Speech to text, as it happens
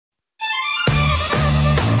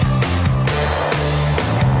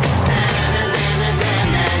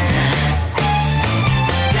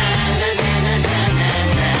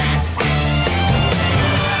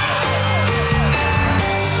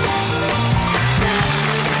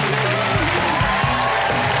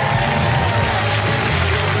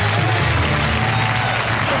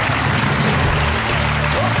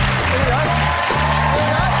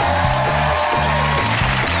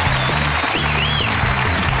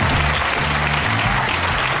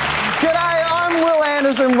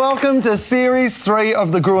and welcome to Series 3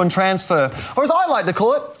 of the Gruen Transfer, or as I like to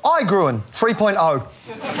call it, Gruen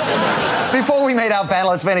 3.0. Before we meet our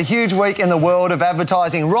panel, it's been a huge week in the world of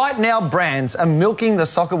advertising. Right now, brands are milking the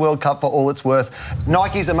Soccer World Cup for all it's worth.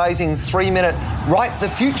 Nike's amazing 3-minute Right the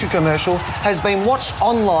Future commercial has been watched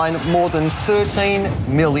online more than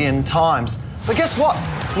 13 million times. But guess what?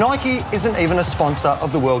 Nike isn't even a sponsor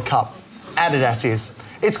of the World Cup. Adidas is.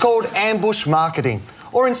 It's called ambush marketing.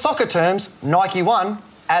 Or in soccer terms, Nike won,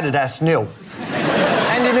 Adidas nil.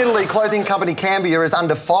 And in Italy, clothing company Cambia is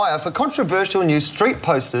under fire for controversial new street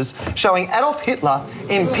posters showing Adolf Hitler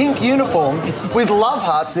in pink uniform with love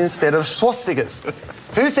hearts instead of swastikas.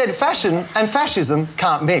 Who said fashion and fascism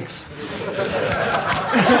can't mix?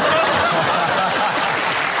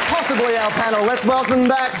 Possibly our panel. Let's welcome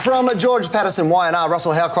back from George Patterson, Y&R,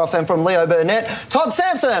 Russell Howcroft, and from Leo Burnett, Todd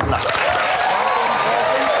Sampson.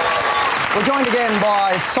 We're joined again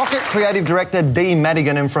by Socket Creative Director Dee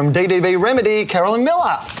Madigan and from DDB Remedy, Carolyn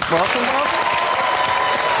Miller. Welcome.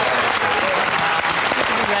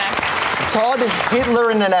 Todd,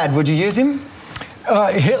 Hitler in an ad, would you use him?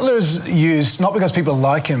 Hitler's used not because people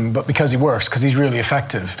like him, but because he works, because he's really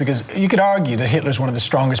effective. Because you could argue that Hitler's one of the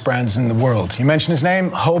strongest brands in the world. You mention his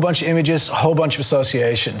name, a whole bunch of images, a whole bunch of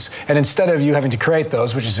associations. And instead of you having to create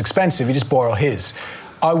those, which is expensive, you just borrow his.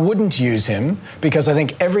 I wouldn't use him because I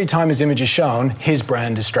think every time his image is shown, his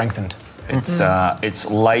brand is strengthened. It's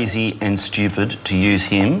lazy and stupid to use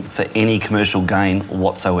him for any commercial gain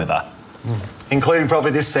whatsoever. Including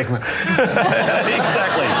probably this segment.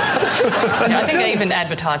 Exactly. I think even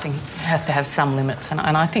advertising has to have some limits, and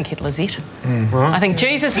I think Hitler's it. I think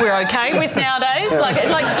Jesus we're okay with nowadays. Like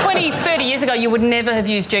 20, 30 years ago, you would never have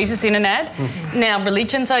used Jesus in an ad. Now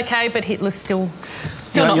religion's okay, but Hitler's still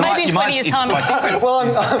not. Maybe in 20 years' time.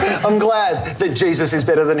 Well, I'm glad that Jesus is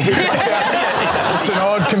better than Hitler. It's an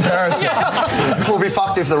odd comparison. We'll be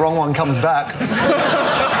fucked if the wrong one comes back.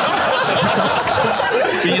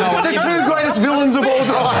 The two greatest villains of all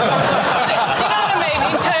time.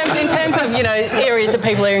 In terms of, areas that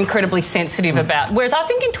people are incredibly sensitive about. Whereas I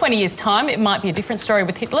think in 20 years' time, it might be a different story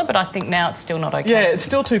with Hitler, but I think now it's still not okay. Yeah, it's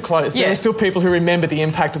still too close. There are still people who remember the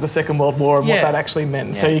impact of the Second World War and what that actually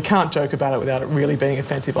meant. So you can't joke about it without it really being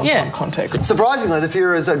offensive on some context. Surprisingly, the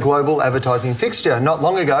Führer is a global advertising fixture. Not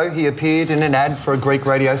long ago, he appeared in an ad for a Greek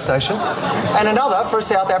radio station and another for a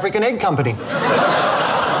South African egg company.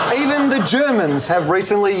 Even the Germans have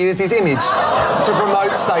recently used his image to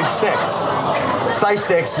promote safe sex. Safe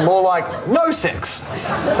sex, more like no sex.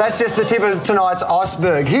 That's just the tip of tonight's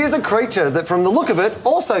iceberg. Here's a creature that, from the look of it,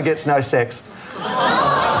 also gets no sex.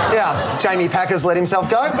 Yeah, Jamie Packer's let himself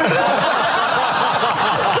go.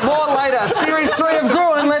 More later. Series 3 of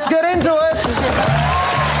Gruen. Let's get into it.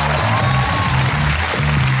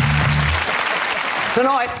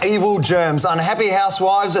 Tonight, evil germs, unhappy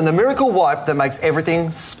housewives, and the miracle wipe that makes everything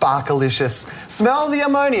sparkalicious. Smell the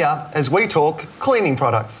ammonia as we talk cleaning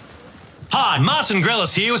products. Hi, Martin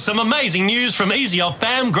Grellis here with some amazing news from Easy Off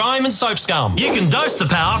BAM, Grime and Soap Scum. You can dose the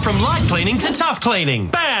power from light cleaning to tough cleaning.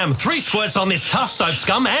 BAM! 3 squirts on this tough soap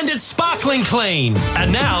scum and it's sparkling clean.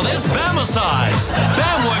 And now there's BAMicize.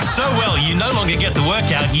 BAM works so well you no longer get the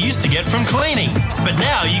workout you used to get from cleaning. But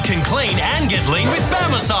now you can clean and get lean with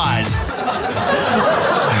BAMicize.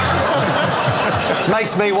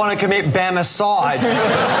 Makes me want to commit BAMicide.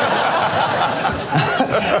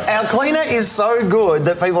 Our cleaner is so good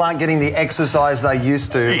that people aren't getting the exercise they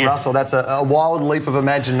used to. Yeah. Russell, that's a wild leap of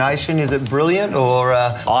imagination. Is it brilliant or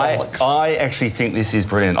I actually think this is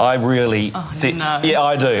brilliant. I really think... No. Yeah,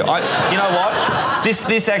 I do. You know what?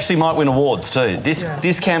 This actually might win awards too.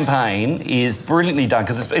 This campaign is brilliantly done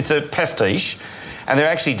because it's a pastiche and they're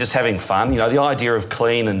actually just having fun. The idea of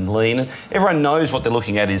clean and lean. Everyone knows what they're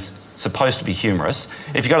looking at is supposed to be humorous.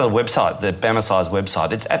 If you go to the website, the BAMicize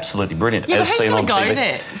website, it's absolutely brilliant. Yeah, but who's going to go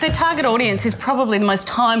there? Their target audience is probably the most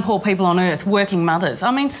time-poor people on earth, working mothers. I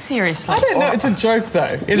mean, seriously. I don't know. It's a joke, though.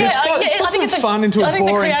 I think it's fun into a boring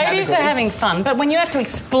category. I think the creatives are having fun, but when you have to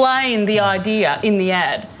explain the idea in the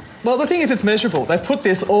ad... Well, the thing is, it's measurable. They've put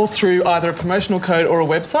this all through either a promotional code or a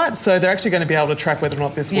website, so they're actually going to be able to track whether or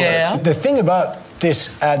not this works. The thing about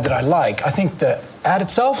this ad that I like, I think the ad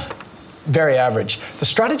itself... very average. The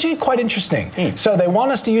strategy, quite interesting. So they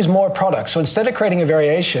want us to use more products. So instead of creating a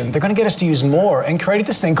variation, they're going to get us to use more and create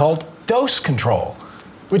this thing called dose control,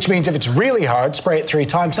 which means if it's really hard, spray it 3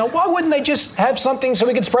 times. Now, why wouldn't they just have something so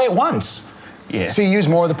we could spray it once? Yes. So you use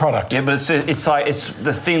more of the product. Yeah, but it's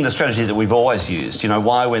the strategy that we've always used.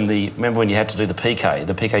 Why remember when you had to do the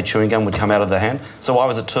PK chewing gum would come out of the hand? So why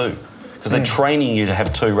was it 2? Because they're training you to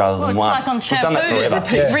have 2 rather than 1. Well, it's like on shampoo. We've done that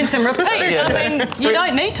forever. Rinse and repeat. I mean, you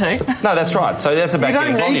don't need to. No, that's right. So that's a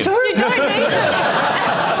back-end volume. You don't need to? You don't need to.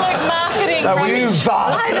 being rude. You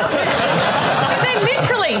bastards. They're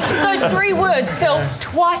literally, those 3 words sell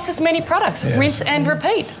twice as many products. Yes. Rinse and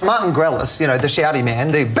repeat. Martin Grellis, you know, the shouty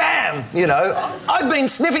man, the BAM, you know, I've been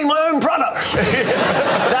sniffing my own product.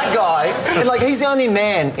 That guy, like, he's the only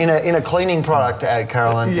man in a cleaning product ad,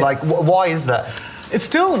 Carolyn. Yes. Like, why is that? It's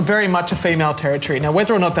still very much a female territory. Now,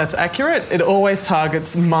 whether or not that's accurate, it always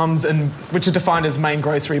targets mums, and which are defined as main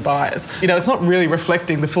grocery buyers. You know, it's not really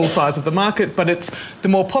reflecting the full size of the market, but it's the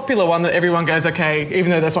more popular one that everyone goes, OK, even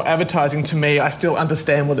though that's not advertising to me, I still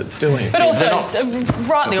understand what it's doing. But also,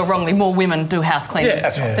 rightly or wrongly, more women do house cleaning. Yeah,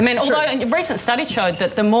 that's right. I mean, although a recent study showed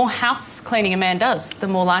that the more house cleaning a man does, the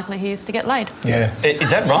more likely he is to get laid. Yeah.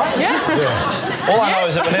 Is that right? Yes. Yeah. All I know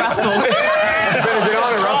is that Russell. Better get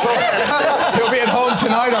on it, Russell. He'll be at home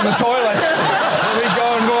tonight on the toilet. We'll be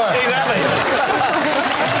going more. Exactly.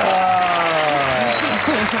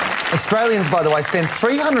 Australians, by the way, spend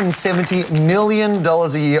 $370 million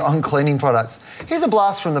a year on cleaning products. Here's a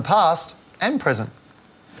blast from the past and present.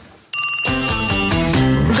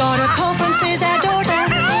 Got a call from Sue's our daughter.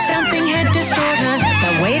 Something had destroyed her.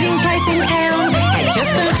 The wedding place in town had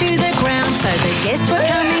just burned to the ground. So the guests were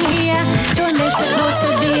coming here to a mess that was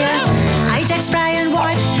severe. Ajax spray and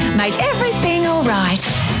wipe made everything all right.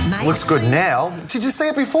 Looks good now. Did you see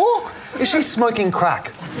it before? Is she smoking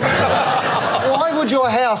crack? Why would your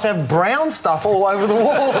house have brown stuff all over the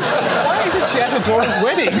walls? Why isn't she at her daughter's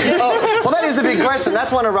wedding? Oh, well, that is the big question.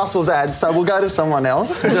 That's one of Russell's ads, so we'll go to someone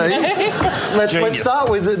else. Let's start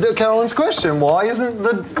with the Carolyn's question. Why isn't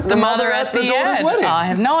the mother at the daughter's ad. wedding? I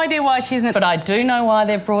have no idea why she isn't, but I do know why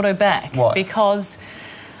they've brought her back. Why? Because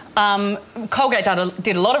Colgate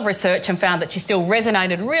did a lot of research and found that she still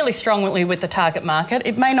resonated really strongly with the target market.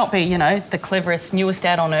 It may not be, you know, the cleverest, newest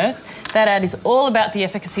ad on earth. That ad is all about the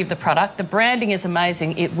efficacy of the product. The branding is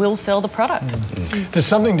amazing. It will sell the product. There's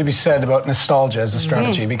something to be said about nostalgia as a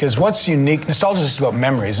strategy, because what's unique, nostalgia is just about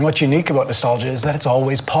memories, and what's unique about nostalgia is that it's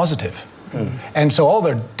always positive. And so all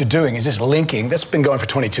they're doing is just linking, that's been going for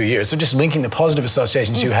 22 years, they're just linking the positive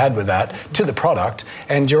associations you had with that to the product,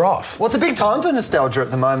 and you're off. Well, it's a big time for nostalgia at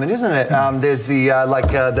the moment, isn't it? There's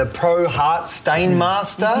the Pro Heart Stain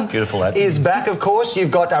Master. Beautiful ad. Is back, of course.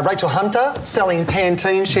 You've got Rachel Hunter selling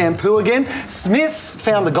Pantene shampoo again. Smith's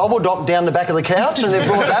found the Gobble Doc down the back of the couch, and they've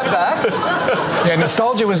brought that back. Yeah,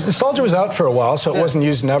 nostalgia was out for a while, so it wasn't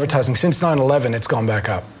used in advertising. Since 9/11, it's gone back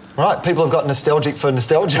up. Right, people have got nostalgic for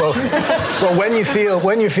nostalgia. Well,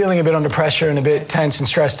 when you're feeling a bit under pressure and a bit tense and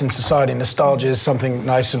stressed in society, nostalgia is something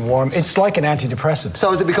nice and warm. It's like an antidepressant.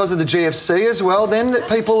 So is it because of the GFC as well, then, that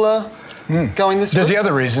people are going this There's route? the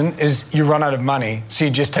other reason, is you run out of money, so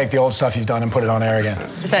you just take the old stuff you've done and put it on air again.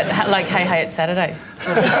 Is that like Hey Hey It's Saturday?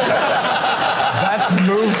 That's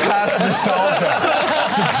moved past nostalgia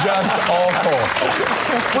to just awful.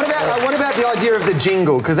 What about the idea of the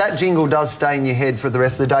jingle? Because that jingle does stay in your head for the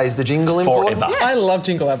rest of the day. Is the jingle important? Forever. I love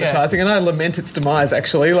jingle advertising, and I lament its demise.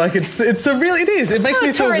 Actually, like it is. It makes me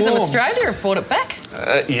feel Tourism warm. Australia have brought it back.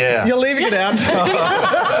 Yeah. You're leaving it out.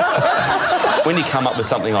 When you come up with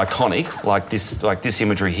something iconic like this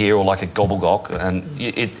imagery here, or like a gobblegock, and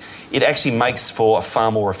it actually makes for a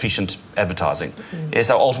far more efficient advertising. Yeah,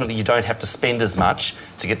 so ultimately, you don't have to spend as much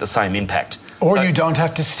to get the same impact. Or you don't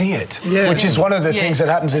have to see it, which is one of the things that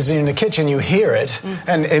happens is in the kitchen, you hear it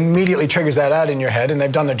and immediately triggers that ad in your head, and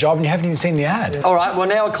they've done their job and you haven't even seen the ad. All right, well,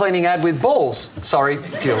 now a cleaning ad with balls. Sorry,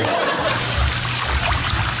 Gills.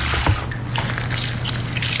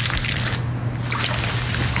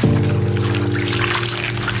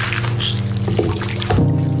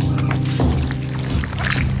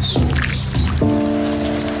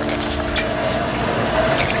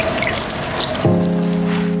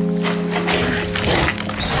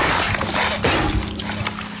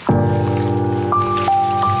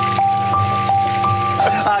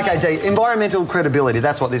 Environmental credibility,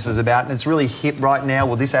 that's what this is about, and it's really hip right now.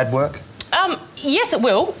 Will this ad work? Yes, it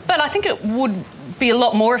will, but I think it would be a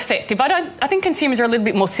lot more effective. I think consumers are a little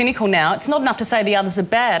bit more cynical now. It's not enough to say the others are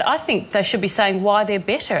bad. I think they should be saying why they're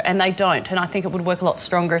better, and they don't, and I think it would work a lot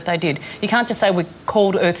stronger if they did. You can't just say we're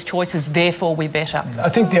called Earth's choices, therefore we're better. I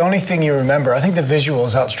think the only thing you remember, I think the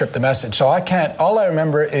visuals outstrip the message. So all I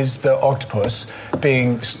remember is the octopus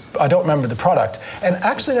being, I don't remember the product. And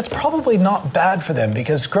actually that's probably not bad for them,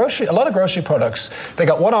 because a lot of grocery products, they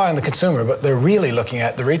got one eye on the consumer, but they're really looking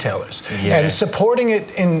at the retailers. Yeah. And supporting it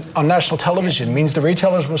on national television means the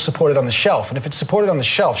retailers will support it on the shelf. And if it's supported on the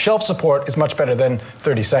shelf support is much better than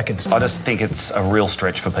 30 seconds. I just think it's a real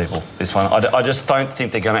stretch for people, this one. I just don't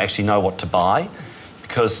think they're going to actually know what to buy,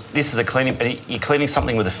 because this is you're cleaning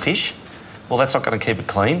something with a fish. well, that's not going to keep it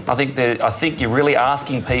clean. I think you're really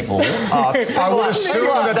asking people. I would assume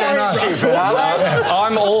that they're not stupid.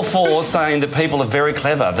 I'm all for saying that people are very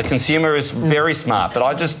clever. The consumer is very smart, but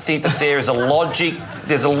I just think that there's a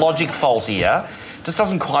logic fault here. It just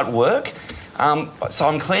doesn't quite work. So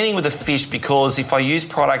I'm cleaning with a fish because if I use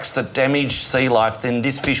products that damage sea life, then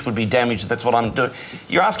this fish would be damaged. That's what I'm doing.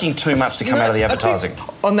 You're asking too much to come out of the advertising.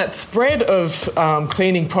 On that spread of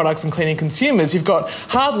cleaning products and cleaning consumers, you've got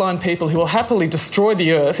hardline people who will happily destroy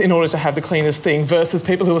the earth in order to have the cleanest thing versus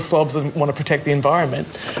people who are slobs and want to protect the environment.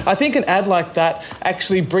 I think an ad like that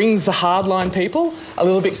actually brings the hardline people a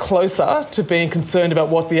little bit closer to being concerned about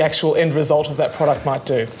what the actual end result of that product might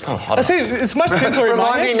do. I see, it's much simpler in my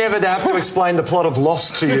Remind head. me never to have to explain the plot of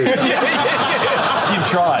Lost to you. You've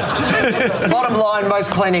tried. Bottom line,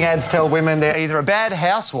 most cleaning ads tell women they're either a bad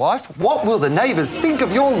housewife, what will the neighbours think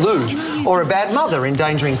of your loo, or a bad mother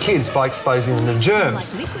endangering kids by exposing them to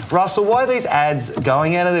germs. Russell, why are these ads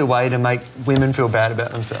going out of their way to make women feel bad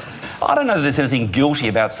about themselves? I don't know that there's anything guilty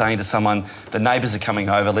about saying to someone, the neighbours are coming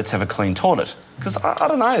over, let's have a clean toilet. Because I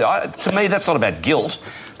don't know, to me that's not about guilt.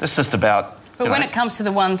 That's just about... But when it comes to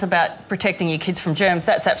the ones about protecting your kids from germs,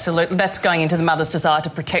 that's going into the mother's desire to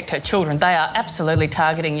protect her children. They are absolutely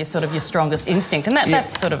targeting your strongest instinct, and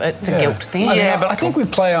that's sort of it's a guilt thing. I think we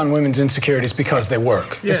play on women's insecurities because they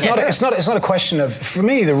work. Yeah. It's not a question of. For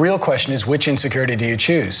me, the real question is which insecurity do you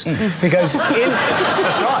choose? Because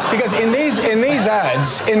in these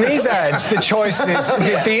ads, the choice is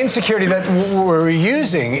the insecurity that we're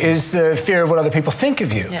using is the fear of what other people think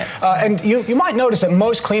of you. Yeah. And you might notice that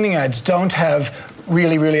most cleaning ads don't have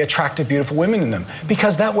really, really attractive, beautiful women in them,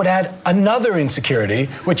 because that would add another insecurity,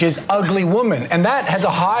 which is ugly woman, and that has a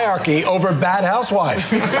hierarchy over bad housewife.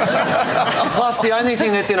 Plus, the only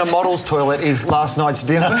thing that's in a model's toilet is last night's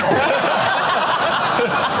dinner.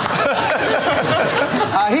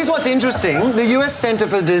 Here's what's interesting. The US Centre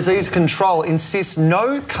for Disease Control insists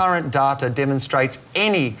no current data demonstrates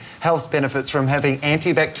any health benefits from having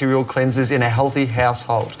antibacterial cleansers in a healthy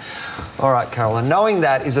household. All right, Caroline, knowing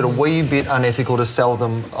that, is it a wee bit unethical to sell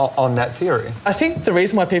them on that theory? I think the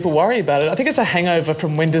reason why people worry about it, I think it's a hangover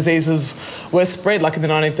from when diseases were spread, like in the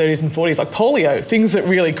 1930s and 40s, like polio, things that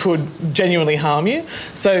really could genuinely harm you.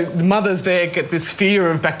 So the mothers there get this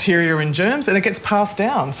fear of bacteria and germs, and it gets passed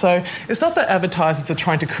down. So it's not that advertisers are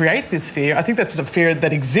trying to create this fear. I think that's a fear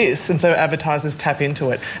that exists, and so advertisers tap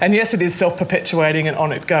into it. And yes, it is self-perpetuating and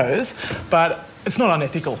on it goes, but it's not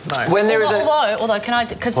unethical, no. When there is although, can I...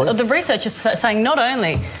 Because the research is saying not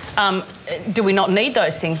only do we not need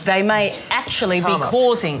those things, they may actually be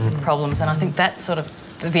causing problems, and I think that's sort of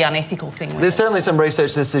the unethical thing. There's certainly some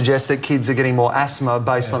research that suggests that kids are getting more asthma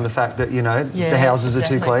based on the fact that, the houses are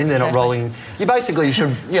too clean, they're not rolling... You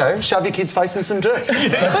should, shove your kid's face in some dirt.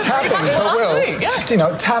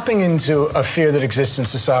 Tapping into a fear that exists in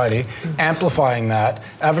society, amplifying that,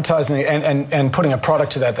 advertising and putting a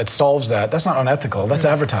product to that solves that's not unethical, that's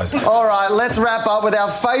advertising. All right, let's wrap up with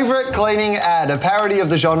our favourite cleaning ad, a parody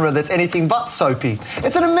of the genre that's anything but soapy.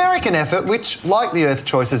 It's an American effort which, like the Earth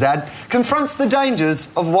Choices ad, confronts the dangers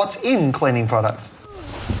of what's in cleaning products.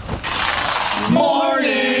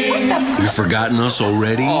 Morning! You've forgotten us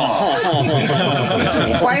already?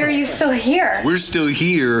 Why are you still here? We're still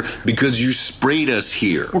here because you sprayed us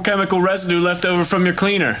here. We're chemical residue left over from your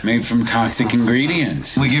cleaner. Made from toxic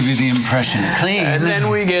ingredients. We give you the impression of clean. And then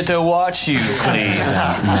we get to watch you clean.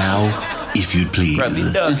 Now, if you'd please.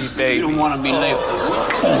 Lovey-dovey, baby. You don't want to be late for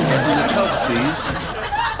work. In the tub, please.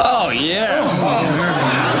 Oh, yeah.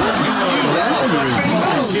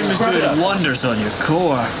 Jim is doing wonders on your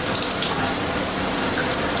core.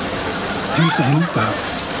 Use the loofah.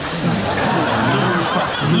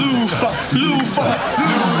 Loofah.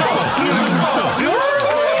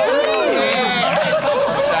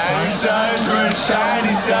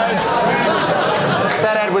 Shiny side.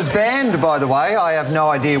 That ad was banned, by the way. I have no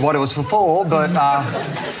idea what it was for, but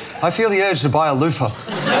I feel the urge to buy a loofah.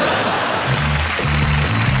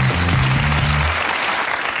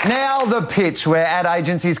 Now the pitch, where ad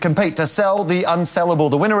agencies compete to sell the unsellable.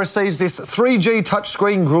 The winner receives this 3G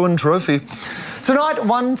touchscreen Gruen trophy. Tonight,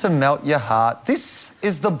 one to melt your heart. This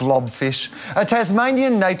is the blobfish, a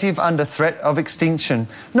Tasmanian native under threat of extinction.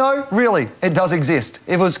 No, really, it does exist.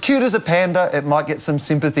 If it was cute as a panda, it might get some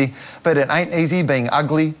sympathy, but it ain't easy being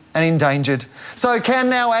ugly and endangered. So can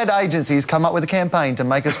now ad agencies come up with a campaign to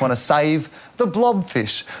make us want to save the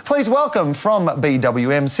blobfish? Please welcome from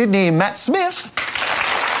BWM Sydney, Matt Smith.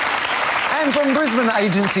 And from Brisbane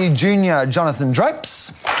agency Junior, Jonathan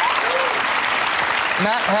Drapes.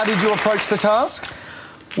 Matt, how did you approach the task?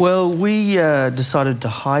 Well, we decided to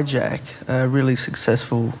hijack a really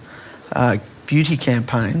successful beauty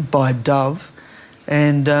campaign by Dove,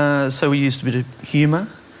 and so we used a bit of humour,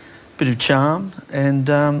 a bit of charm, and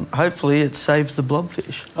hopefully it saves the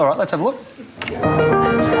blobfish. All right, let's have a look.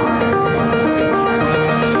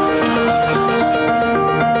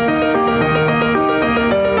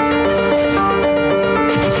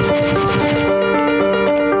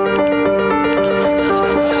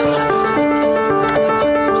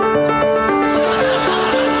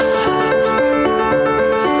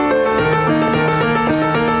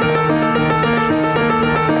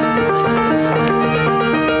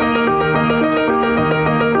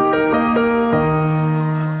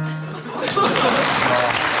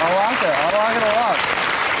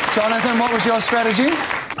 Jonathan, what was your strategy?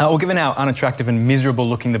 Well, given how unattractive and miserable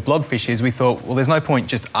looking the blobfish is, we thought, well, there's no point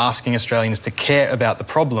just asking Australians to care about the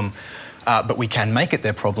problem, but we can make it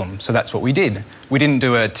their problem. So that's what we did. We didn't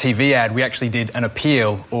do a TV ad, we actually did an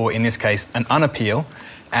appeal, or in this case, an unappeal.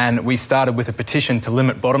 And we started with a petition to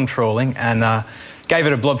limit bottom trawling and gave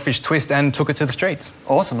it a blobfish twist and took it to the streets.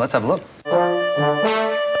 Awesome, let's have a look.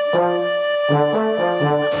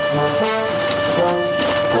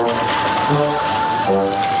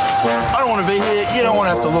 I don't want to be here, you don't want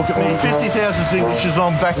to have to look at me. 50,000 signatures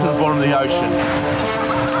on, back to the bottom of the ocean.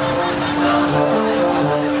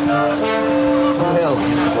 Hell.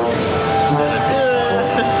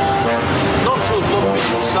 Not till the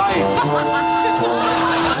blobfish is saved.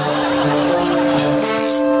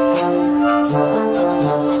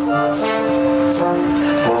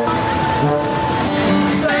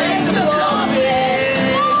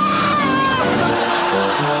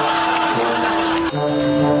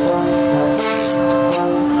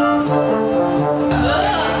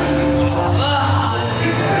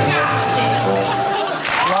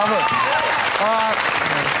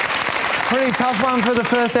 Pretty tough one for the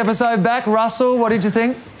first episode back. Russell, what did you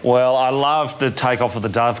think? Well, I loved the takeoff of the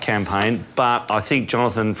Dove campaign, but I think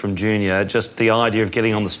Jonathan from Junior, just the idea of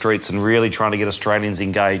getting on the streets and really trying to get Australians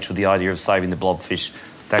engaged with the idea of saving the blobfish,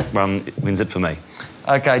 that one wins it for me.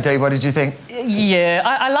 OK, Dee, what did you think? Yeah,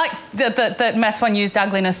 I like that Matt's one used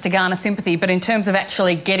ugliness to garner sympathy, but in terms of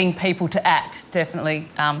actually getting people to act, definitely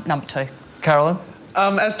number 2. Carolyn?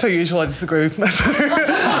 As per usual, I disagree with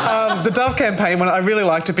the Dove campaign one, I really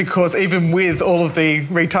liked it because even with all of the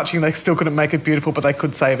retouching, they still couldn't make it beautiful, but they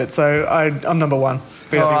could save it. So I'm number 1.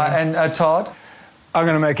 All right, and Todd? I'm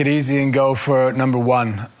going to make it easy and go for number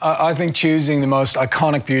 1. I think choosing the most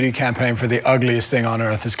iconic beauty campaign for the ugliest thing on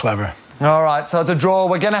earth is clever. All right, so it's a draw.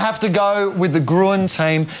 We're going to have to go with the Gruen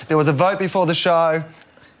team. There was a vote before the show.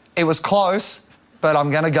 It was close, but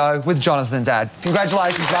I'm going to go with Jonathan's ad.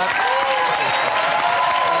 Congratulations, mate.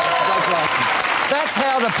 That's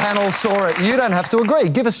how the panel saw it. You don't have to agree.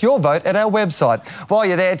 Give us your vote at our website. While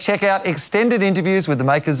you're there, check out extended interviews with the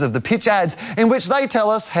makers of the pitch ads in which they tell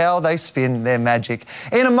us how they spin their magic.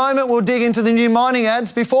 In a moment, we'll dig into the new mining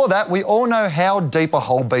ads. Before that, we all know how deep a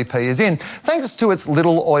hole BP is in, thanks to its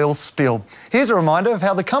little oil spill. Here's a reminder of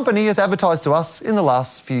how the company has advertised to us in the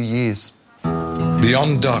last few years.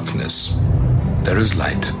 Beyond darkness, there is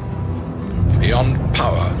light. Beyond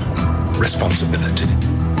power, responsibility.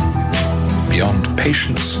 Beyond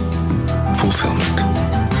patience, fulfillment.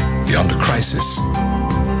 Beyond a crisis,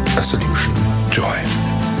 a solution, joy.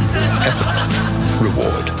 Effort,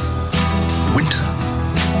 reward. Winter,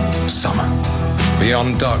 summer.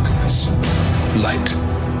 Beyond darkness, light.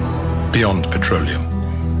 Beyond petroleum,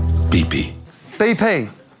 BP. BP,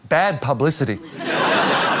 bad publicity.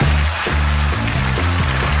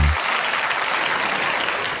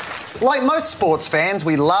 Like most sports fans,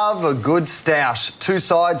 we love a good stoush. Two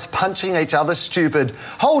sides punching each other stupid.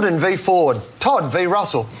 Holden v Ford, Todd v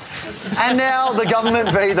Russell. And now the government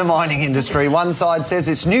v the mining industry. One side says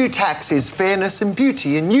its new tax is fairness and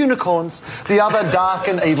beauty and unicorns. The other dark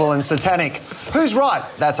and evil and satanic. Who's right?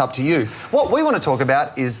 That's up to you. What we want to talk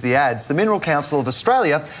about is the ads. The Mineral Council of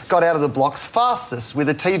Australia got out of the blocks fastest with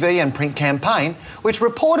a TV and print campaign, which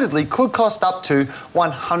reportedly could cost up to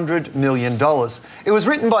 $100 million. It was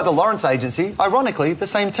written by the Lawrence Agency, ironically the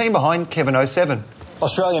same team behind Kevin 07.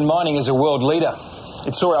 Australian mining is a world leader.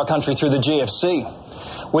 It saw our country through the GFC.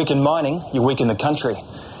 Weaken mining, you weaken the country.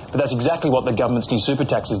 But that's exactly what the government's new super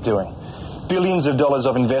tax is doing. Billions of dollars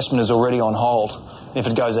of investment is already on hold. If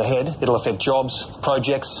it goes ahead, it'll affect jobs,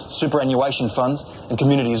 projects, superannuation funds and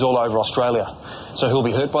communities all over Australia. So who'll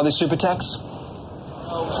be hurt by this super tax?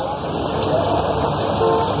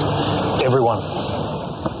 Everyone.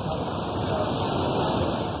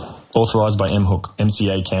 Authorised by MHOOK,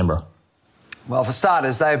 MCA Canberra. Well, for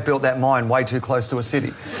starters, they've built that mine way too close to a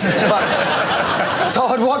city. But,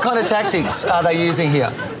 Todd, what kind of tactics are they using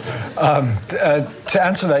here? To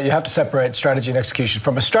answer that, you have to separate strategy and execution.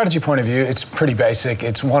 From a strategy point of view, it's pretty basic.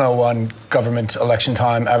 It's 101 government election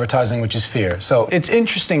time advertising, which is fear. So it's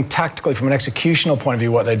interesting tactically from an executional point of view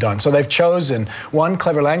what they've done. So they've chosen one,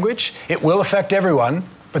 clever language. It will affect everyone,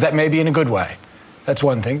 but that may be in a good way. That's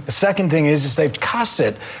one thing. The second thing is they've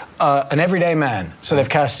casted an everyday man. So they've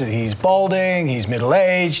casted, he's balding, he's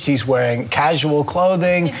middle-aged, he's wearing casual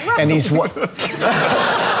clothing, and he's...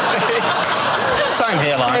 Same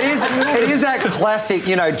hairline. It is that classic,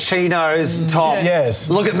 you know, chinos, top. Yes.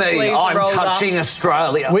 Look at me, Sleeves I'm rolled touching up.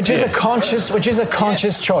 Australia. Which is a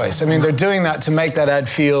conscious choice. I mean, they're doing that to make that ad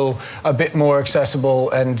feel a bit more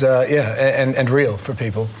accessible and and real for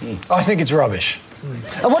people. I think it's rubbish.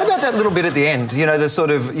 And what about that little bit at the end? You know, the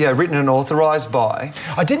sort of, written and authorised by.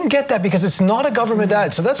 I didn't get that because it's not a government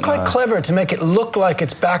ad, so that's quite clever to make it look like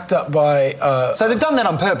it's backed up by... So they've done that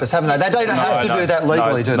on purpose, haven't they? They don't have to do that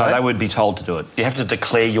legally, do they? No, they would be told to do it. You have to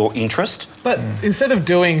declare your interest. But instead of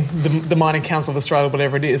doing the Mining Council of Australia,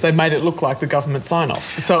 whatever it is, they made it look like the government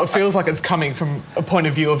sign-off. So it feels like it's coming from a point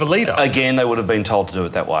of view of a leader. Again, they would have been told to do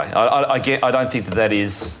it that way. I don't think that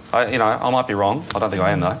is... I might be wrong. I don't think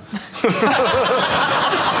I am, though.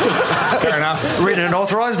 Fair enough. Written and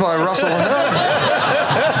authorised by Russell.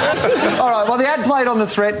 All right, well, the ad played on the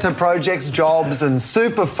threat to projects, jobs and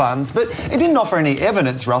super funds, but it didn't offer any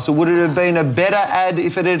evidence, Russell. Would it have been a better ad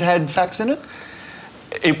if it had had facts in it?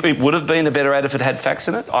 It would have been a better ad if it had facts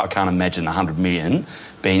in it. I can't imagine $100 million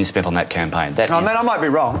being spent on that campaign. I might be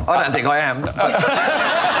wrong. I don't think I am.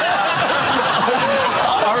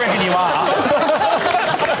 I reckon you are.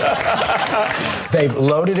 They've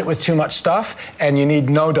loaded it with too much stuff, and you need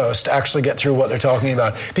no dose to actually get through what they're talking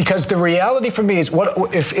about. Because the reality for me is,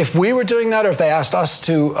 what if we were doing that, or if they asked us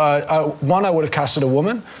to, one, I would have casted a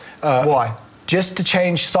woman. Why? Just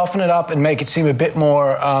to soften it up and make it seem a bit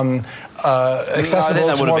more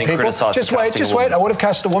accessible to more people. Just wait. I would have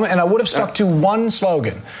cast a woman, and I would have stuck to one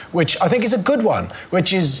slogan, which I think is a good one,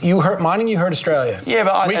 which is "You hurt mining, you hurt Australia." Yeah,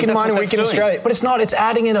 but weaken mining, weaken Australia. But it's not. It's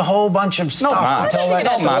adding in a whole bunch of stuff to tell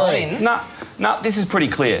that story. No, this is pretty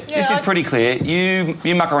clear. This is pretty clear.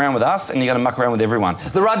 You muck around with us, and you're going to muck around with everyone.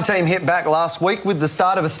 The Rudd team hit back last week with the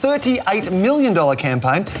start of a $38 million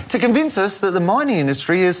campaign to convince us that the mining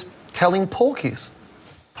industry is telling porkies.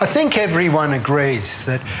 I think everyone agrees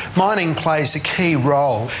that mining plays a key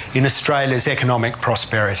role in Australia's economic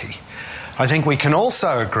prosperity. I think we can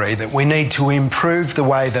also agree that we need to improve the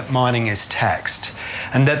way that mining is taxed,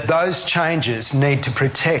 and that those changes need to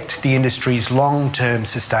protect the industry's long-term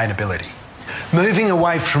sustainability. Moving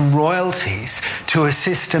away from royalties to a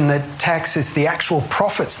system that taxes the actual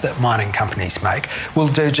profits that mining companies make will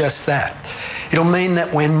do just that. It'll mean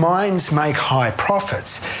that when mines make high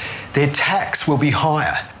profits, their tax will be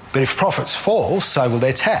higher. But if profits fall, so will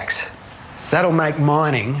their tax. That'll make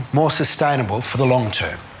mining more sustainable for the long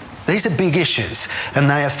term. These are big issues, and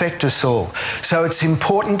they affect us all. So it's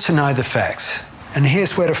important to know the facts. And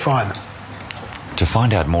here's where to find them. To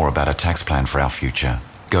find out more about a tax plan for our future,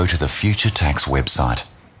 go to the Future Tax website.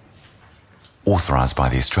 Authorised by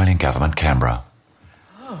the Australian Government, Canberra.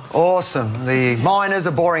 Awesome. The miners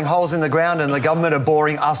are boring holes in the ground and the government are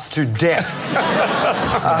boring us to death.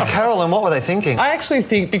 Carolyn, what were they thinking? I actually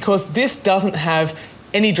think because this doesn't have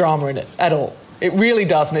any drama in it at all. It really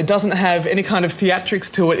doesn't. It doesn't have any kind of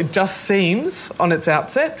theatrics to it. It just seems, on its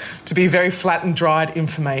outset, to be very flat and dried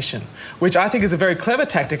information, which I think is a very clever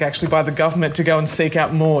tactic, actually, by the government to go and seek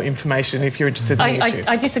out more information if you're interested in the issue.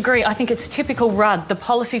 I disagree. I think it's typical Rudd. The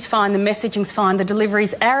policy's fine, the messaging's fine, the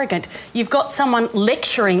delivery's arrogant. You've got someone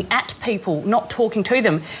lecturing at people, not talking to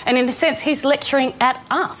them. And in a sense, he's lecturing at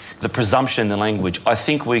us. The presumption in the language, I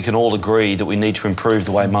think we can all agree that we need to improve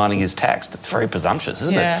the way mining is taxed. It's very presumptuous,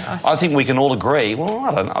 isn't it? I think we can all agree. Well,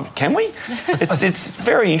 I don't know. Can we? It's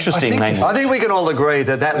very interesting language. I think we can all agree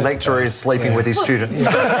that lecturer is sleeping with his students.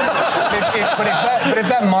 But if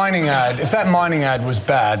that mining ad was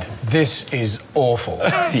bad, this is awful.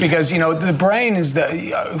 Because, the brain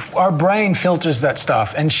our brain filters that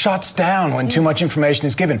stuff and shuts down when too much information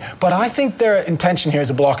is given. But I think their intention here is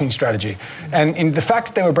a blocking strategy. And in the fact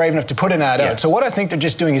that they were brave enough to put an ad out, so what I think they're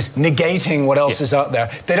just doing is negating what else is out there.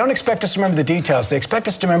 They don't expect us to remember the details. They expect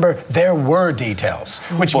us to remember there were details,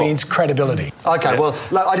 which means credibility. Okay, well,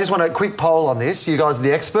 I just want a quick poll on this. You guys are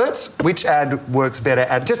the experts. Which ad works better?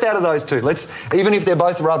 Just out of those two, even if they're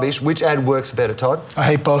both rubbish, which ad works better, Todd? I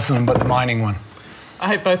hate both of them, but the mining one. I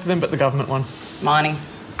hate both of them, but the government one. Mining.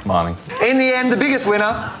 In the end, the biggest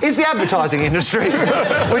winner is the advertising industry,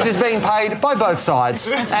 which is being paid by both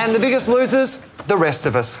sides. And the biggest losers, the rest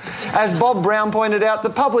of us. As Bob Brown pointed out, the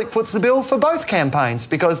public foots the bill for both campaigns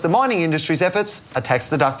because the mining industry's efforts are tax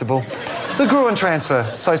deductible. The Gruen transfer,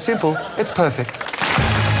 so simple, it's perfect.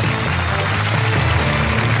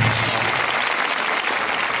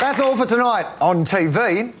 That's all for tonight on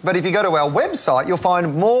TV, but if you go to our website, you'll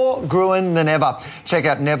find more Gruen than ever. Check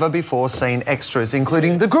out never-before-seen extras,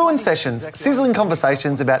 including the Gruen Sessions, sizzling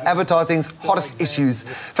conversations about advertising's hottest issues,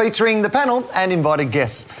 featuring the panel and invited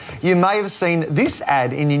guests. You may have seen this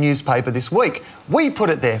ad in your newspaper this week. We put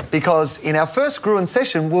it there because in our first Gruen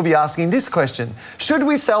session, we'll be asking this question. Should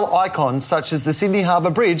we sell icons such as the Sydney Harbour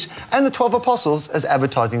Bridge and the 12 Apostles as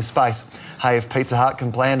advertising space? Hey, if Pizza Hut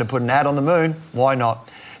can plan to put an ad on the moon, why not?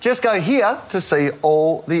 Just go here to see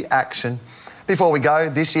all the action. Before we go,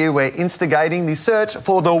 this year we're instigating the search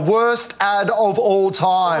for the worst ad of all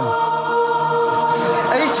time.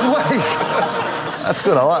 Each week... That's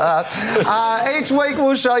good, I like that. Each week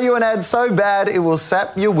we'll show you an ad so bad it will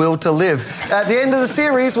sap your will to live. At the end of the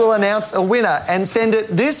series, we'll announce a winner and send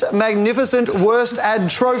it this magnificent worst ad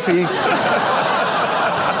trophy,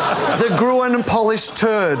 the Gruen Polished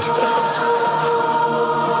Turd.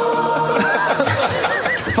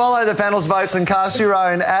 Follow the panel's votes and cast your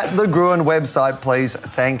own at the Gruen website, please.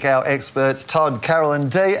 Thank our experts, Todd, Carolyn,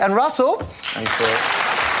 Dee and Russell. Thanks for it.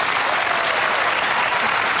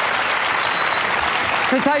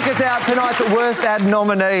 To take us out, tonight's worst ad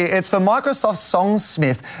nominee, it's for Microsoft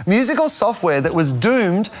Songsmith, musical software that was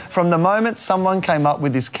doomed from the moment someone came up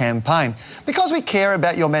with this campaign. Because we care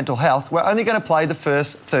about your mental health, we're only going to play the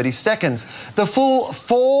first 30 seconds. The full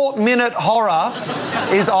 4-minute horror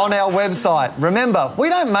is on our website. Remember, we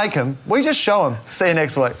don't make them, we just show them. See you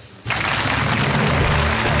next week.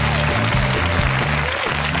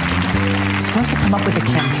 Supposed to come up with a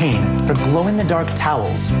campaign for glow-in-the-dark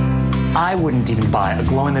towels. I wouldn't even buy a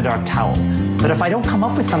glow-in-the-dark towel. But if I don't come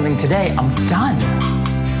up with something today, I'm done.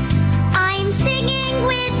 I'm singing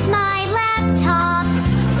with my laptop,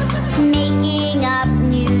 making up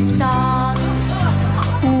new songs.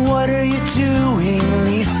 What are you doing,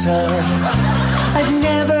 Lisa? I've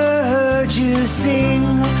never heard you sing.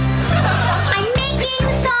 I'm making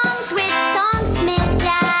songs with Songsmith,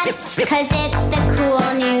 Dad, 'cause it's the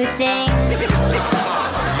cool new thing.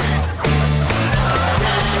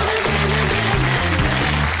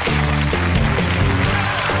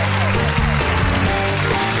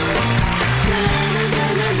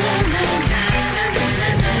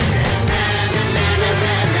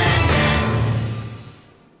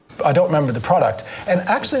 I don't remember the product. And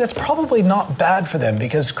actually, that's probably not bad for them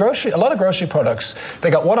because a lot of grocery products, they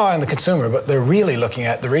got one eye on the consumer, but they're really looking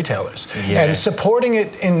at the retailers. Yeah. And supporting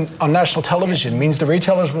it on national television means the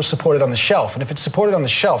retailers will support it on the shelf. And if it's supported on the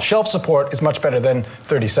shelf support is much better than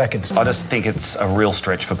 30 seconds. I just think it's a real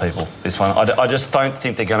stretch for people, this one. I just don't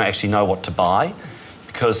think they're going to actually know what to buy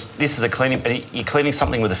because this is you're cleaning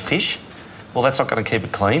something with a fish. Well, that's not going to keep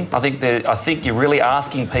it clean. I think you're really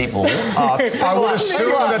asking people. I would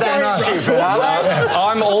assume that they're not stupid.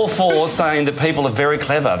 I'm all for saying that people are very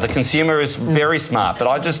clever. The consumer is very smart, but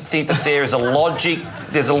I just think that there's a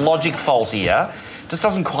logic fault here. It just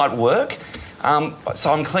doesn't quite work.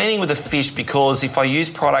 So I'm cleaning with a fish because if I use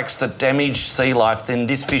products that damage sea life, then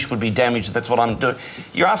this fish would be damaged. That's what I'm doing.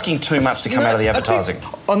 You're asking too much to come out of the advertising.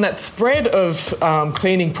 On that spread of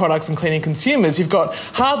cleaning products and cleaning consumers, you've got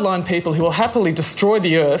hardline people who will happily destroy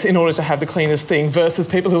the earth in order to have the cleanest thing versus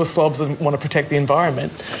people who are slobs and want to protect the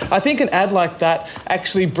environment. I think an ad like that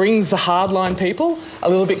actually brings the hardline people a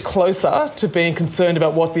little bit closer to being concerned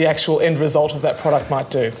about what the actual end result of that product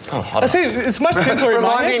might do. I see, it's much simpler in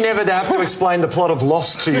my Remind me never to have to explain the plot of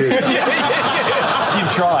Lost to you.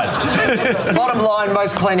 You've tried. Bottom line,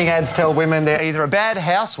 most cleaning ads tell women they're either a bad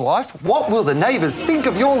housewife, what will the neighbours think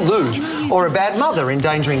of your loo, or a bad mother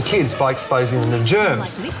endangering kids by exposing them to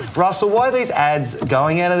germs. Russell, why are these ads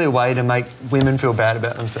going out of their way to make women feel bad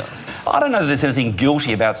about themselves? I don't know that there's anything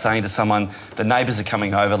guilty about saying to someone, the neighbours are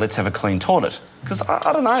coming over, let's have a clean toilet. Because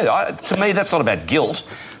I don't know, to me that's not about guilt,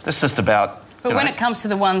 that's just about... But when it comes to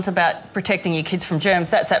the ones about protecting your kids from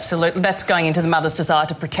germs, that's going into the mother's desire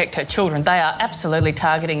to protect her children. They are absolutely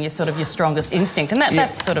targeting your strongest instinct, and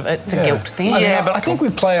that's sort of it's a guilt thing. Yeah, but I think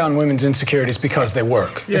we play on women's insecurities because they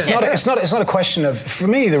work. Yeah. It's not a question of. For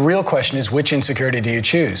me, the real question is which insecurity do you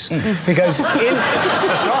choose? Because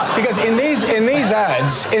in these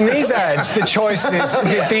ads, the choice is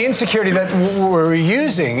the insecurity that we're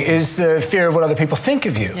using is the fear of what other people think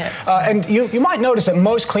of you. Yeah. And you might notice that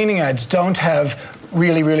most cleaning ads don't have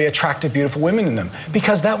really, really attractive, beautiful women in them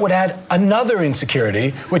because that would add another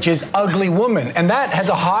insecurity, which is ugly woman, and that has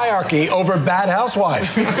a hierarchy over bad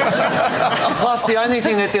housewife. Plus, the only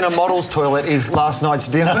thing that's in a model's toilet is last night's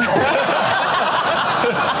dinner.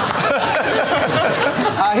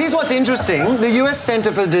 Here's what's interesting. The US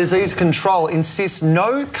Centre for Disease Control insists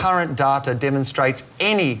no current data demonstrates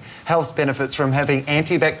any health benefits from having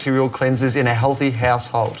antibacterial cleansers in a healthy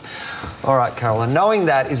household. All right, Carolyn, knowing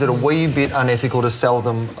that, is it a wee bit unethical to sell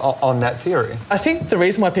them on that theory? I think the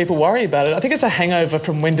reason why people worry about it, I think it's a hangover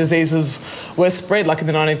from when diseases were spread, like in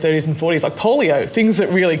the 1930s and 40s, like polio, things that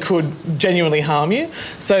really could genuinely harm you.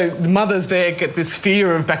 So the mothers there get this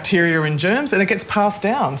fear of bacteria and germs, and it gets passed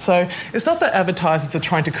down. So it's not that advertisers are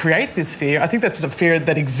trying to create this fear. I think that's a fear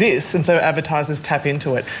that exists, and so advertisers tap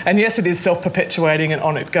into it. And yes, it is self-perpetuating and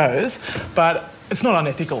on it goes, but it's not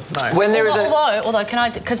unethical, no. When there is although, can I...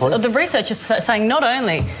 Because the research is saying not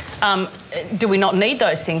only do we not need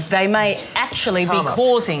those things, they may actually be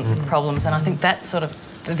causing problems, and I think that's sort of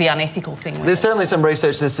the unethical thing. There's certainly some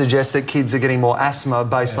research that suggests that kids are getting more asthma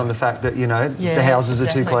based on the fact that, you know, the houses are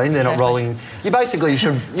too clean, they're not rolling... You basically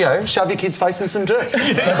should, you know, shove your kid's face in some dirt.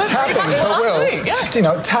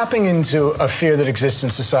 Tapping into a fear that exists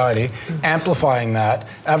in society, amplifying that,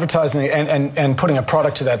 advertising and putting a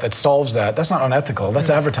product to that solves that, that's not unethical,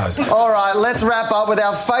 that's advertising. All right, let's wrap up with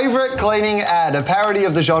our favourite cleaning ad, a parody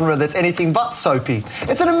of the genre that's anything but soapy.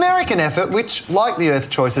 It's an American effort which, like the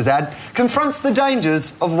Earth Choices ad, confronts the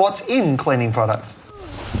dangers of what's in cleaning products.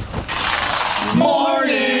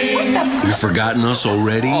 Morning! You've forgotten us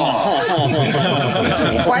already?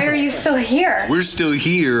 Why are you still here? We're still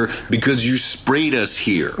here because you sprayed us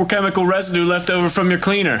here. What chemical residue left over from your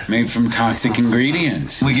cleaner? Made from toxic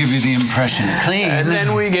ingredients. We give you the impression to clean. And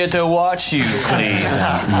then we get to watch you clean.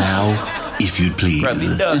 Now, if you'd please. Rubby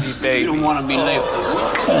dubby, baby. You don't want to be late for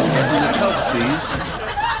work. Please.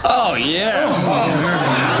 Oh, yeah.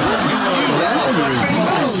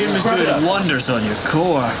 It's doing wonders on your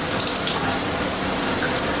core.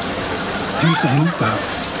 Use the loofah.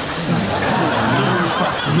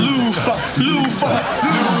 Loofah.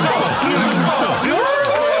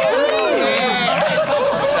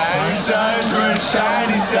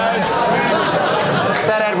 Shiny side.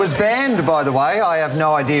 That ad was banned, by the way. I have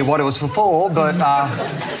no idea what it was for, but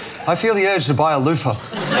I feel the urge to buy a loofah.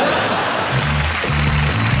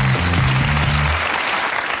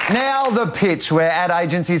 Now the pitch, where ad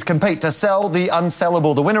agencies compete to sell the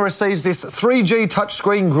unsellable. The winner receives this 3G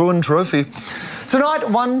touchscreen Gruen trophy. Tonight,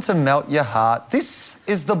 one to melt your heart. This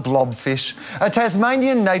is the blobfish, a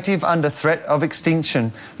Tasmanian native under threat of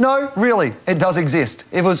extinction. No, really, it does exist.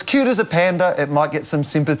 If it was cute as a panda, it might get some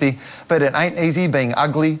sympathy, but it ain't easy being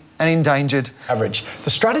ugly and endangered. Average. The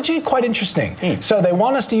strategy, quite interesting. So they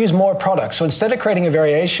want us to use more products. So instead of creating a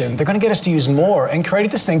variation, they're going to get us to use more and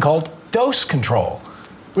create this thing called dose control.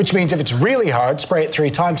 Which means if it's really hard, spray it 3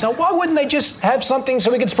 times. Now, why wouldn't they just have something so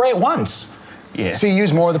we could spray it once? Yeah. So you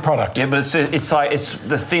use more of the product. Yeah, but it's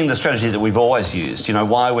the strategy that we've always used. You know,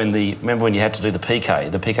 remember when you had to do the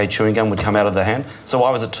PK chewing gum would come out of the hand? So why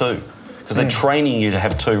was it 2? Because they're training you to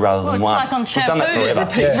have 2 rather than 1. It's like on shampoo. We've done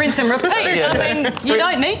that forever. Rinse and repeat. I mean, you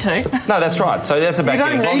don't need to. No, that's right. So that's about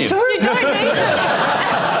getting volume. You don't need to.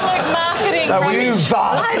 Absolute marketing. You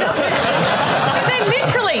bastard.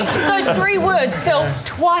 Literally, those 3 words sell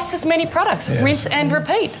twice as many products. Yes. Rinse and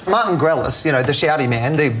repeat. Martin Grellis, you know, the shouty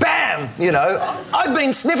man, the BAM, you know, I've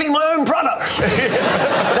been sniffing my own product.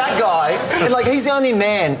 That guy, like, he's the only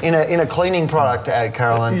man in a cleaning product ad,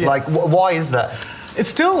 Carolyn. Yes. Like, why is that? It's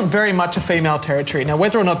still very much a female territory. Now,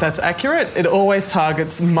 whether or not that's accurate, it always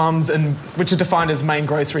targets mums, and which are defined as main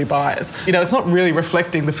grocery buyers. You know, it's not really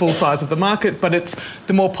reflecting the full size of the market, but it's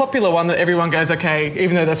the more popular one that everyone goes, OK,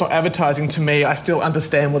 even though that's not advertising to me, I still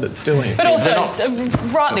understand what it's doing. But also,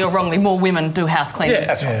 rightly or wrongly, more women do house cleaning. Yeah,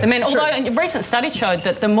 that's right. I mean, although a recent study showed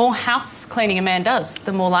that the more house cleaning a man does,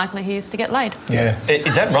 the more likely he is to get laid. Yeah.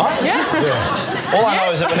 Is that right? Yes. Yeah. All I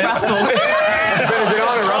know is that Russell. You better get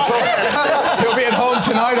on it, Russell. He'll be at home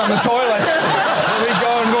tonight on the toilet. He'll be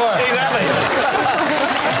going more. Exactly.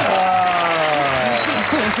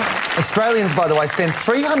 Australians, by the way, spend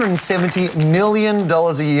 $370 million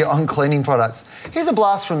a year on cleaning products. Here's a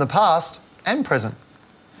blast from the past and present.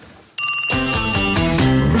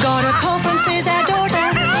 Got a call from Sue's our daughter.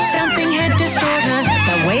 Something had destroyed her.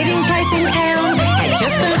 The waiting place in town had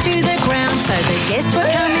just burned to the ground. So the guests were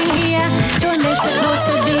coming here to a mess that was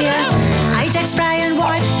severe. Ajax spray and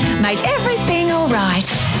wipe made everything all right.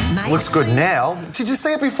 Looks good now. Did you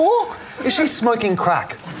see it before? Is she smoking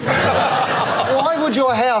crack? Why would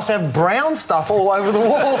your house have brown stuff all over the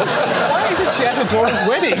walls? Why isn't she at her daughter's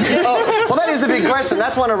wedding? Well, that is the big question.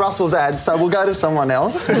 That's one of Russell's ads, so we'll go to someone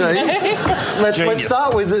else. Let's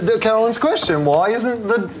start with Carolyn's question. Why isn't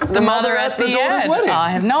the mother at the daughter's wedding?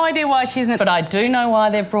 I have no idea why she isn't, but I do know why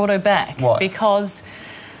they've brought her back. Why? Because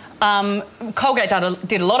Colgate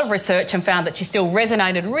did a lot of research and found that she still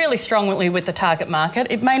resonated really strongly with the target market.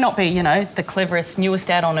 It may not be, you know, the cleverest, newest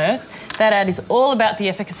ad on earth. That ad is all about the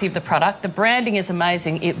efficacy of the product. The branding is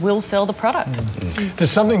amazing. It will sell the product.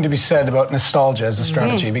 There's something to be said about nostalgia as a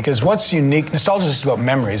strategy, because what's unique, nostalgia is just about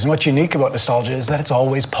memories, and what's unique about nostalgia is that it's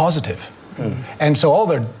always positive. And so all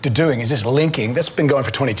they're doing is just linking, that's been going for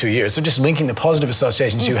 22 years, they're just linking the positive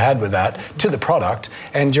associations you had with that to the product,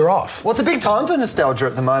 and you're off. Well, it's a big time for nostalgia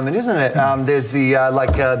at the moment, isn't it? There's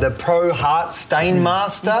the Pro Heart Stain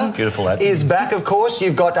Master. Beautiful ad. Is back, of course.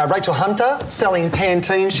 You've got Rachel Hunter selling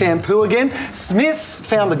Pantene shampoo again. Smith's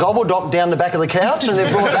found the gobble dop down the back of the couch, and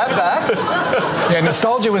they've brought that back. Yeah,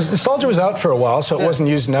 nostalgia was out for a while, so it wasn't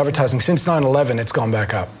used in advertising. Since 9/11, it's gone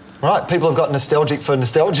back up. Right, people have got nostalgic for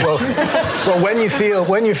nostalgia. Well, when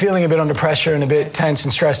you're feeling a bit under pressure and a bit tense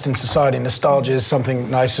and stressed in society, nostalgia is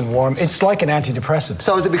something nice and warm. It's like an antidepressant.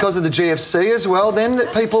 So is it because of the GFC as well, then,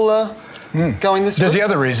 that people are going this way? There's the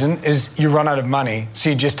other reason, is you run out of money,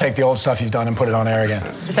 so you just take the old stuff you've done and put it on air again.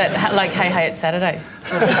 Is that like Hey Hey It's Saturday?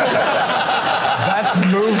 That's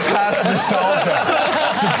moved past nostalgia.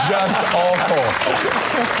 It's just awful.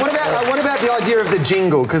 What about the idea of the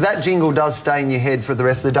jingle? Because that jingle does stay in your head for the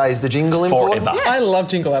rest of the day. Is the jingle important? Yeah. I love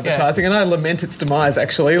jingle advertising, and I lament its demise.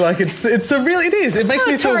 Actually, like it is. It makes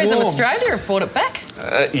me feel warm. Tourism Australia have brought it back.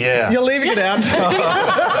 Yeah. You're leaving it out.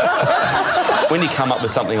 When you come up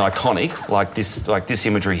with something iconic like this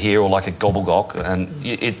imagery here, or like a gobblegock, and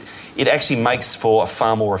it actually makes for a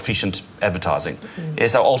far more efficient advertising. Yeah,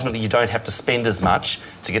 so ultimately, you don't have to spend as much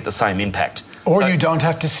to get the same impact. Or you don't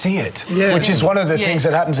have to see it, which is one of the things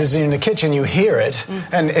that happens is in the kitchen, you hear it,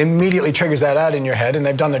 and immediately triggers that ad in your head, and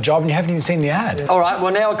they've done their job, and you haven't even seen the ad. All right,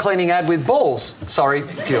 well, now a cleaning ad with balls. Sorry,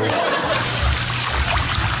 gills.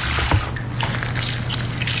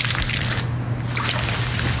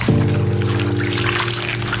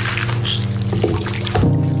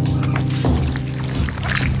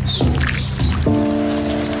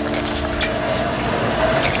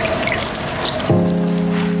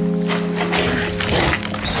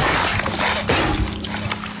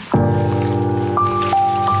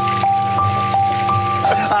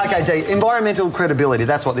 Okay, Dee, environmental credibility,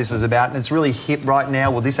 that's what this is about, and it's really hip right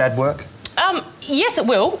now. Will this ad work? Yes, it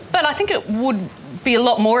will, but I think it would be a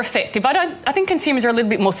lot more effective. I think consumers are a little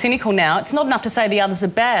bit more cynical now. It's not enough to say the others are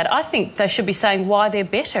bad. I think they should be saying why they're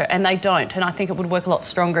better, and they don't, and I think it would work a lot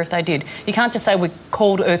stronger if they did. You can't just say we're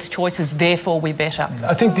called Earth's choices, therefore we're better.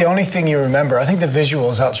 I think the only thing you remember, I think the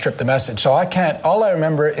visuals outstrip the message. So all I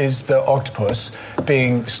remember is the octopus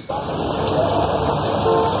being...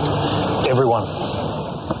 Everyone.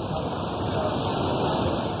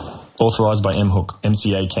 Authorised by MHOOK,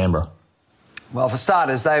 MCA Canberra. Well, for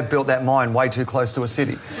starters, they've built that mine way too close to a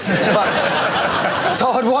city. But,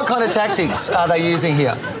 Todd, what kind of tactics are they using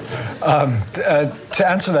here? To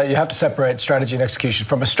answer that, you have to separate strategy and execution.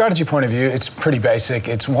 From a strategy point of view, it's pretty basic.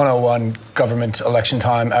 It's 101 government election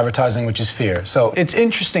time advertising, which is fear. So it's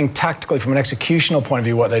interesting tactically from an executional point of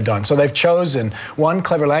view what they've done. So they've chosen one,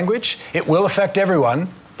 clever language. It will affect everyone,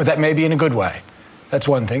 but that may be in a good way. That's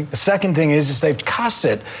one thing. The second thing is they've cast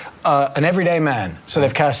it an everyday man. So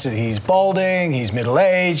they've cast it, he's balding, he's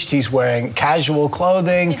middle-aged, he's wearing casual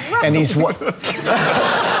clothing, and he's... Same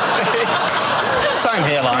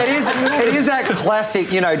hairline. It is that classic,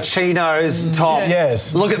 chinos, top.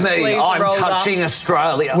 Yes. Look at me, I'm touching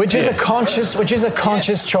Australia. Which is a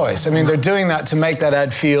conscious choice. I mean, they're doing that to make that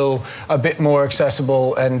ad feel a bit more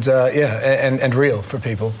accessible and and real for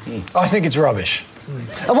people. I think it's rubbish.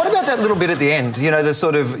 And what about that little bit at the end, the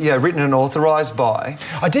sort of, written and authorised by?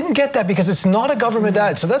 I didn't get that because it's not a government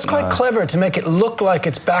ad, so that's quite clever to make it look like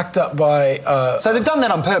it's backed up by... So they've done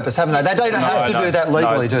that on purpose, haven't they? They don't have to do that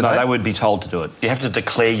legally, do they? No, they would be told to do it. You have to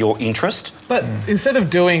declare your interest. But instead of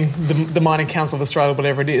doing the Mining Council of Australia,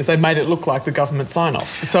 whatever it is, they made it look like the government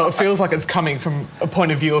sign-off. So it feels like it's coming from a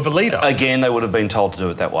point of view of a leader. Again, they would have been told to do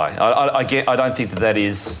it that way. I don't think that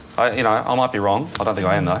is... I might be wrong. I don't think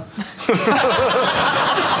I am, though.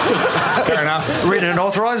 Fair enough. Written and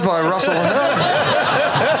authorised by Russell.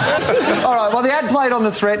 All right, well, the ad played on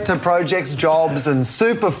the threat to projects, jobs and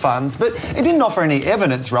super funds, but it didn't offer any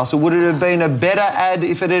evidence, Russell. Would it have been a better ad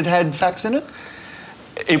if it had had facts in it?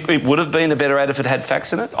 It would have been a better ad if it had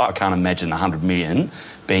facts in it. I can't imagine $100 million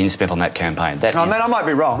being spent on that campaign. Man, I might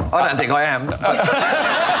be wrong. I don't think I am.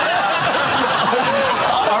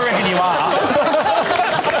 I reckon you are.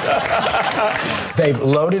 They've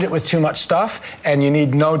loaded it with too much stuff, and you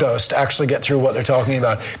need no dose to actually get through what they're talking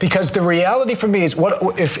about. Because the reality for me is,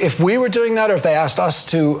 if we were doing that, or if they asked us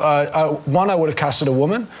to, one, I would have casted a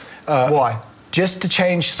woman. Why? Just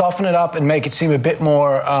to soften it up and make it seem a bit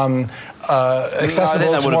more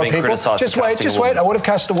accessible to more people. Just wait. I would have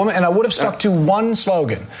cast a woman, and I would have stuck to one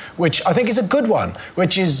slogan, which I think is a good one,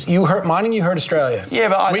 which is "You hurt mining, you hurt Australia." Yeah,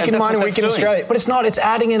 but weaken mining, weaken Australia. But it's not. It's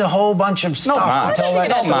adding in a whole bunch of stuff to tell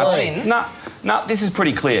that story. No, this is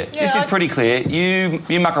pretty clear. Yeah, this is pretty clear.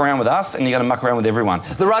 You muck around with us, and you got to muck around with everyone.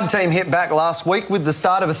 The Rudd team hit back last week with the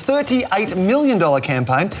start of a $38 million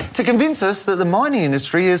campaign to convince us that the mining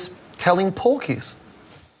industry is telling porkies.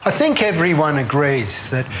 I think everyone agrees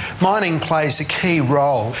that mining plays a key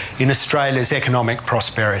role in Australia's economic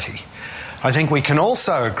prosperity. I think we can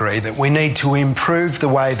also agree that we need to improve the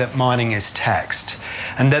way that mining is taxed,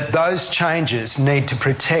 and that those changes need to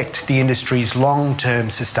protect the industry's long-term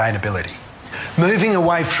sustainability. Moving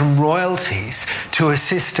away from royalties to a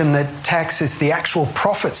system that taxes the actual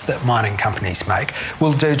profits that mining companies make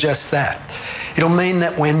will do just that. It'll mean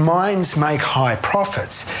that when mines make high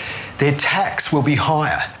profits, their tax will be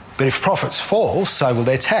higher. But if profits fall, so will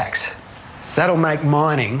their tax. That'll make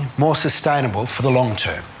mining more sustainable for the long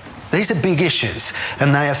term. These are big issues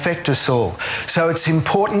and they affect us all. So it's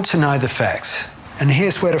important to know the facts. And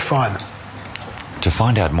here's where to find them. To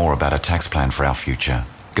find out more about a tax plan for our future,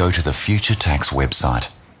 go to the Future Tax website.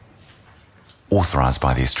 Authorised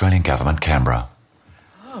by the Australian Government, Canberra.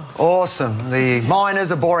 Awesome. The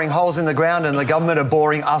miners are boring holes in the ground and the government are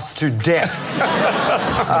boring us to death.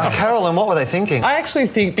 Carolyn, what were they thinking? I actually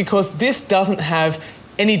think because this doesn't have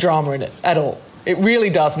any drama in it at all. It really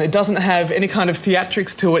doesn't. It doesn't have any kind of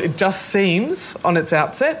theatrics to it. It just seems, on its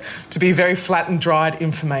outset, to be very flat and dried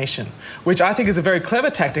information, which I think is a very clever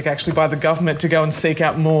tactic, actually, by the government to go and seek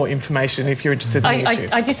out more information if you're interested in the issue.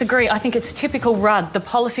 I disagree. I think it's typical Rudd. The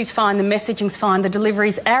policy's fine, the messaging's fine, the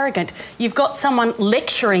delivery's arrogant. You've got someone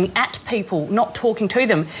lecturing at people, not talking to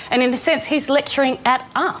them. And in a sense, he's lecturing at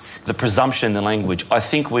us. The presumption in the language, I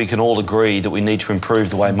think we can all agree that we need to improve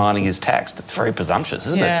the way mining is taxed. It's very presumptuous,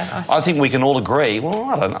 isn't it? I think we can all agree. Well,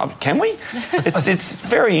 I don't know. Can we? It's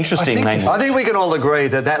very interesting language. I think we can all agree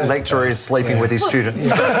that that lecturer is sleeping with his students.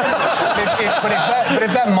 But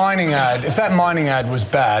if that mining ad was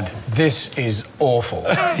bad, this is awful.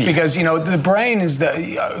 Because, you know,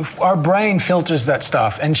 our brain filters that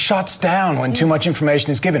stuff and shuts down when too much information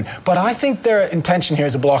is given. But I think their intention here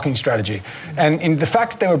is a blocking strategy. And in the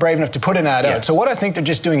fact that they were brave enough to put an ad out, so what I think they're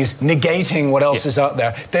just doing is negating what else is out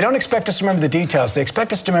there. They don't expect us to remember the details. They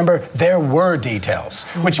expect us to remember there were details,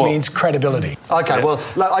 which means credibility. Okay, well,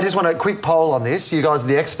 look, I just want a quick poll on this. You guys are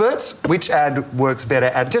the experts. Which ad works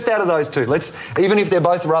better? Just out of those two, even if they're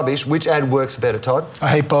both rubbish, which ad works better, Todd? I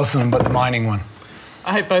hate both of them, but the mining one.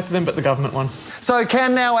 I hate both of them, but the government one. So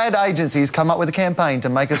can now ad agencies come up with a campaign to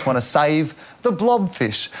make us want to save the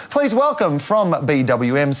blobfish? Please welcome from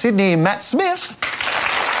BWM Sydney, Matt Smith.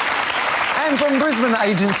 And from Brisbane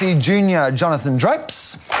agency Junior, Jonathan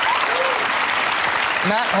Drapes.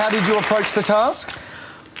 Matt, how did you approach the task?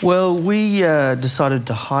 Well, we decided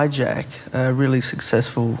to hijack a really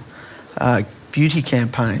successful beauty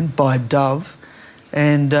campaign by Dove,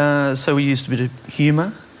 and so we used a bit of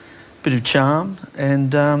humour, a bit of charm,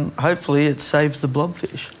 and hopefully it saves the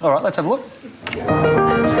blobfish. All right, let's have a look.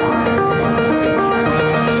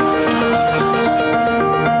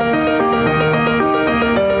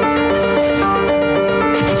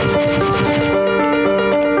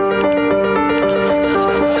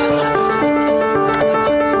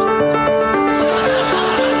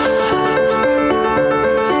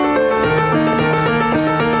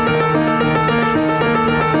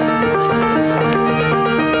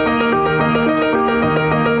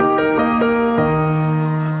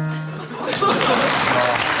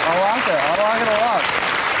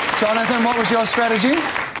 Jonathan, what was your strategy?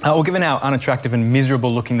 Well, given how unattractive and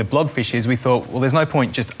miserable looking the blobfish is, we thought, well, there's no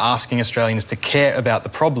point just asking Australians to care about the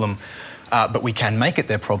problem, but we can make it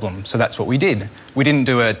their problem. So that's what we did. We didn't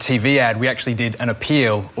do a TV ad, we actually did an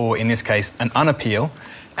appeal, or in this case, an unappeal.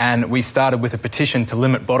 And we started with a petition to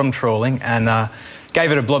limit bottom trawling and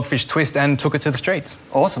gave it a blobfish twist and took it to the streets.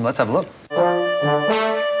 Awesome, let's have a look.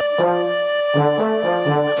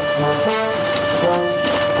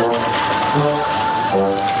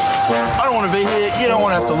 I don't want to be here, you don't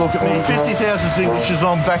want to have to look at me. 50,000 signatures,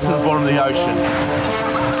 I'm back to the bottom of the ocean.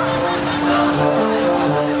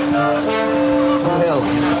 Hell.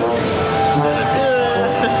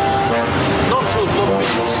 Not till the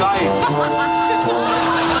blobfish is saved.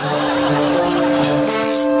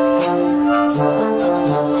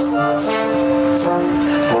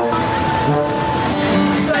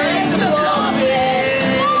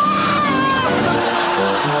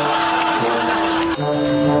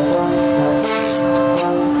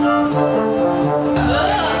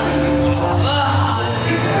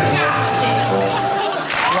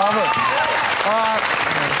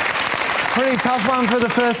 tough one for the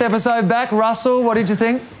first episode back. Russell, what did you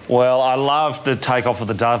think? Well, I loved the takeoff of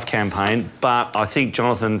the Dove campaign, but I think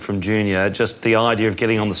Jonathan from Junior, just the idea of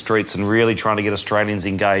getting on the streets and really trying to get Australians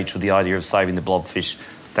engaged with the idea of saving the blobfish,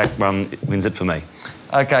 that one wins it for me.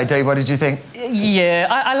 OK, Dee, what did you think? Yeah,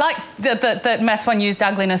 I like that Matt's one used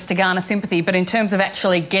ugliness to garner sympathy, but in terms of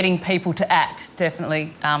actually getting people to act,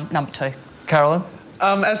 definitely number 2. Carolyn?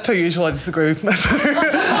 As per usual, I disagree with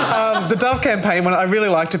the Dove campaign one. I really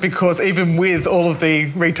liked it because even with all of the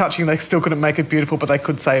retouching, they still couldn't make it beautiful, but they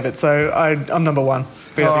could save it. So I'm number 1.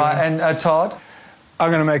 All right, and Todd? I'm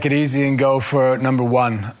going to make it easy and go for number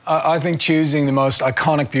 1. I think choosing the most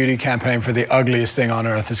iconic beauty campaign for the ugliest thing on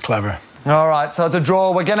earth is clever. All right, so it's a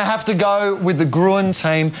draw. We're going to have to go with the Gruen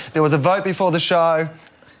team. There was a vote before the show.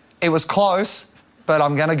 It was close, but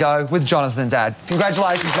I'm going to go with Jonathan's ad.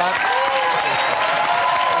 Congratulations, mate.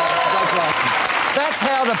 That's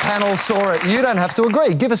how the panel saw it. You don't have to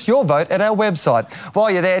agree. Give us your vote at our website.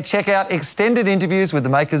 While you're there, check out extended interviews with the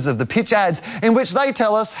makers of the pitch ads, in which they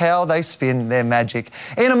tell us how they spin their magic.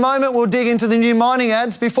 In a moment, we'll dig into the new mining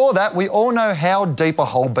ads. Before that, we all know how deep a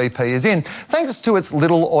hole BP is in, thanks to its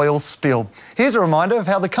little oil spill. Here's a reminder of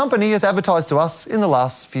how the company has advertised to us in the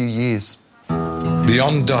last few years.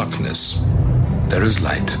 Beyond darkness, there is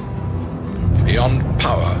light. Beyond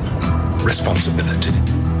power, responsibility.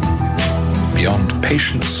 Beyond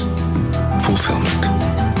patience, fulfillment.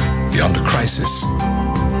 Beyond a crisis,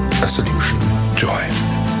 a solution, joy.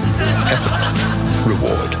 Effort,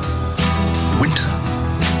 reward. Winter,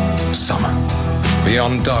 summer.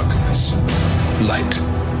 Beyond darkness, light.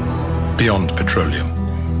 Beyond petroleum,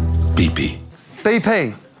 BP.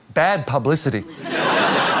 BP, bad publicity.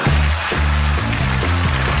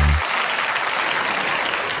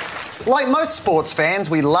 Like most sports fans,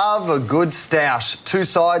 we love a good stoush. Two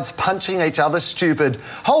sides punching each other stupid.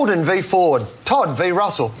 Holden v Ford, Todd v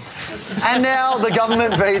Russell. And now the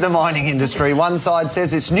government v the mining industry. One side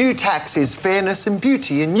says its new tax is fairness and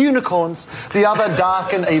beauty and unicorns. The other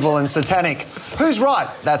dark and evil and satanic. Who's right?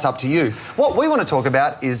 That's up to you. What we want to talk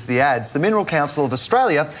about is the ads. The Mineral Council of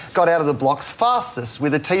Australia got out of the blocks fastest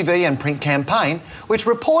with a TV and print campaign, which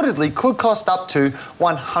reportedly could cost up to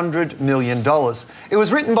 $100 million. It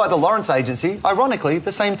was written by the Lawrence Agency, ironically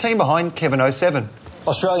the same team behind Kevin 07.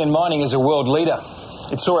 Australian mining is a world leader.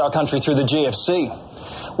 It saw our country through the GFC.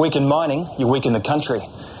 Weaken mining, you weaken the country.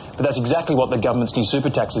 But that's exactly what the government's new super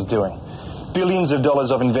tax is doing. Billions of dollars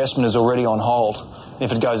of investment is already on hold.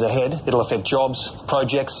 If it goes ahead, it'll affect jobs,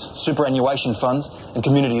 projects, superannuation funds and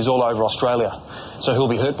communities all over Australia. So who'll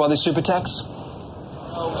be hurt by this super tax?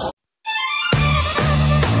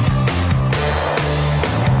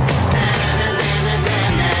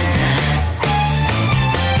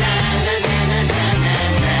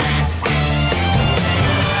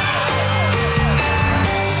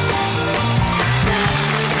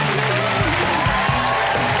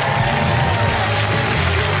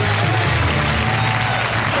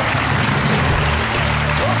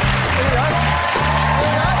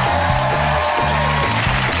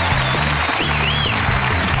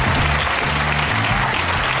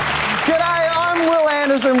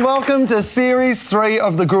 And welcome to Series 3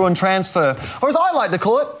 of the Gruen Transfer, or as I like to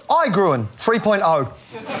call it, Gruen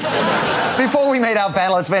 3.0. Before we meet our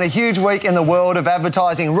panel, it's been a huge week in the world of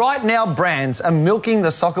advertising. Right now, brands are milking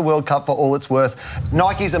the Soccer World Cup for all it's worth.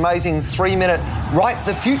 Nike's amazing 3-minute Right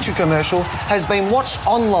the Future commercial has been watched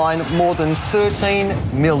online more than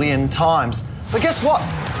 13 million times. But guess what?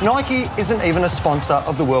 Nike isn't even a sponsor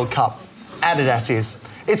of the World Cup. Adidas is.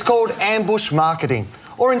 It's called ambush marketing.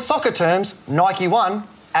 Or in soccer terms, Nike won,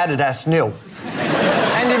 Adidas nil.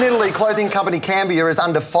 And in Italy, clothing company Cambia is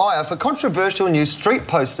under fire for controversial new street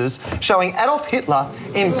posters showing Adolf Hitler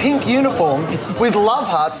in pink uniform with love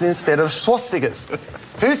hearts instead of swastikas.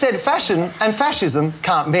 Who said fashion and fascism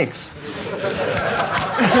can't mix?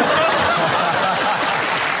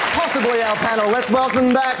 Possibly our panel. Let's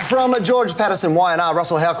welcome back from George Patterson, Y&R,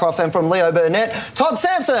 Russell Howcroft, and from Leo Burnett, Todd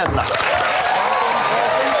Sampson.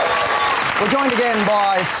 We're joined again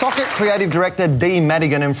by Socket Creative Director Dee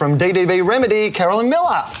Madigan and from DDB Remedy, Carolyn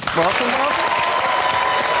Miller. Welcome.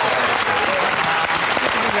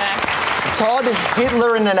 Todd,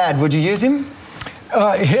 Hitler in an ad, would you use him?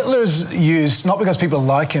 Hitler's used not because people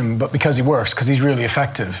like him, but because he works, because he's really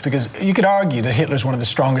effective. Because you could argue that Hitler's one of the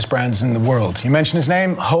strongest brands in the world. You mention his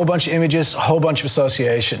name, a whole bunch of images, a whole bunch of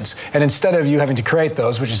associations. And instead of you having to create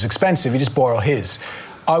those, which is expensive, you just borrow his.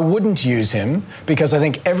 I wouldn't use him because I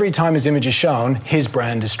think every time his image is shown, his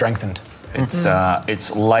brand is strengthened.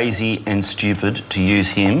 It's lazy and stupid to use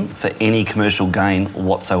him for any commercial gain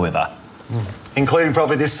whatsoever. Including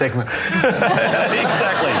probably this segment.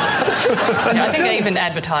 Exactly. I think even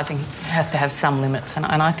advertising has to have some limits, and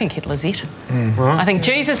I think Hitler's it. I think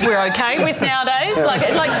Jesus we're okay with nowadays.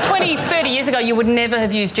 Like 20, 30 years ago, you would never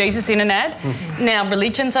have used Jesus in an ad. Now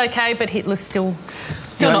religion's okay, but Hitler's still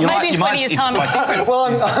not. Maybe in 20 years' time it's different. Well,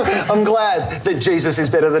 I'm glad that Jesus is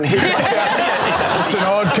better than Hitler. It's an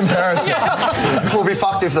odd comparison. We'll be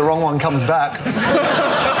fucked if the wrong one comes back.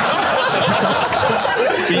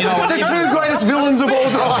 You know, the two greatest villains of all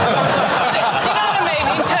time. You know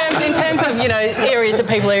what I mean? In terms of, areas that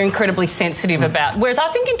people are incredibly sensitive about. Whereas I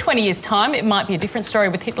think in 20 years' time, it might be a different story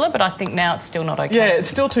with Hitler, but I think now it's still not okay. Yeah, it's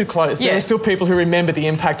still too close. There are still people who remember the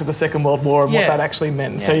impact of the Second World War and what that actually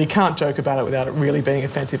meant. So you can't joke about it without it really being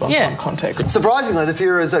offensive on some context. Surprisingly, the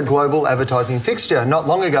Führer is a global advertising fixture. Not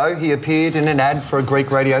long ago, he appeared in an ad for a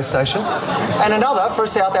Greek radio station and another for a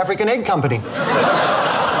South African egg company.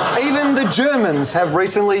 Even the Germans have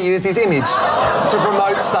recently used his image to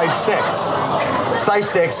promote safe sex. Safe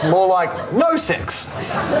sex, more like no sex.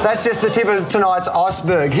 That's just the tip of tonight's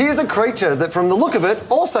iceberg. Here's a creature that, from the look of it,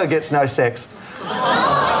 also gets no sex.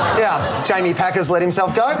 Yeah, Jamie Packer's let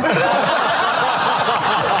himself go.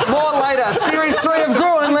 More later. Series 3 of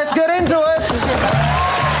Gruen. Let's get into it.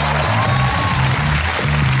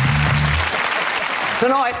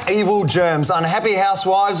 Tonight, evil germs, unhappy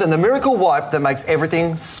housewives, and the miracle wipe that makes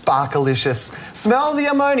everything sparkalicious. Smell the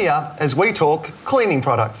ammonia as we talk cleaning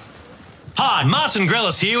products. Hi, Martin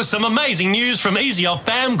Grellis here with some amazing news from Easy Off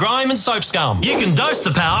BAM, Grime and Soap Scum. You can dose the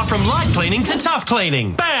power from light cleaning to tough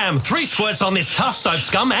cleaning. BAM! 3 squirts on this tough soap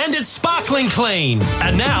scum and it's sparkling clean.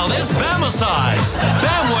 And now there's BAMicize.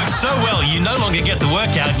 BAM works so well you no longer get the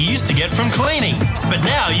workout you used to get from cleaning. But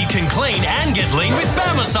now you can clean and get lean with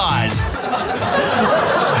BAMicize.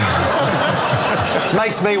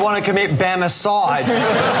 Makes me want to commit BAMicide.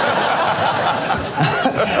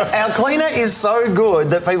 Our cleaner is so good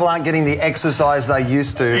that people aren't getting the exercise they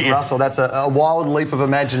used to. Russell, that's a wild leap of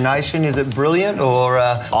imagination. Is it brilliant or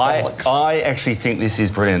I actually think this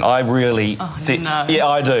is brilliant. I really think... no. Yeah,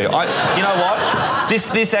 I do. You know what?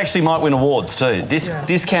 This actually might win awards too.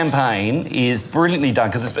 This campaign is brilliantly done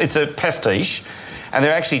because it's a pastiche and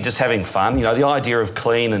they're actually just having fun. You know, the idea of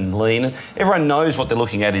clean and lean. Everyone knows what they're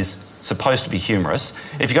looking at is supposed to be humorous.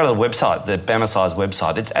 If you go to the website, the BAMicize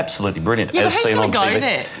website, it's absolutely brilliant. Yeah, but who's going to go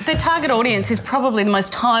there? Their target audience is probably the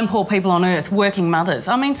most time-poor people on earth, working mothers.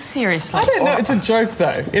 I mean, seriously. I don't know. It's a joke, though.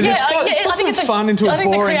 I think it's fun into a boring I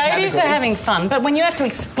think the creatives category. are having fun, but when you have to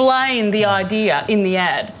explain the idea in the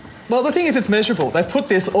ad... Well, the thing is, it's measurable. They've put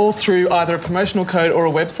this all through either a promotional code or a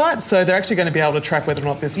website, so they're actually going to be able to track whether or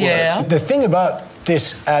not this works. The thing about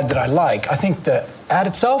this ad that I think the ad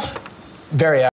itself, very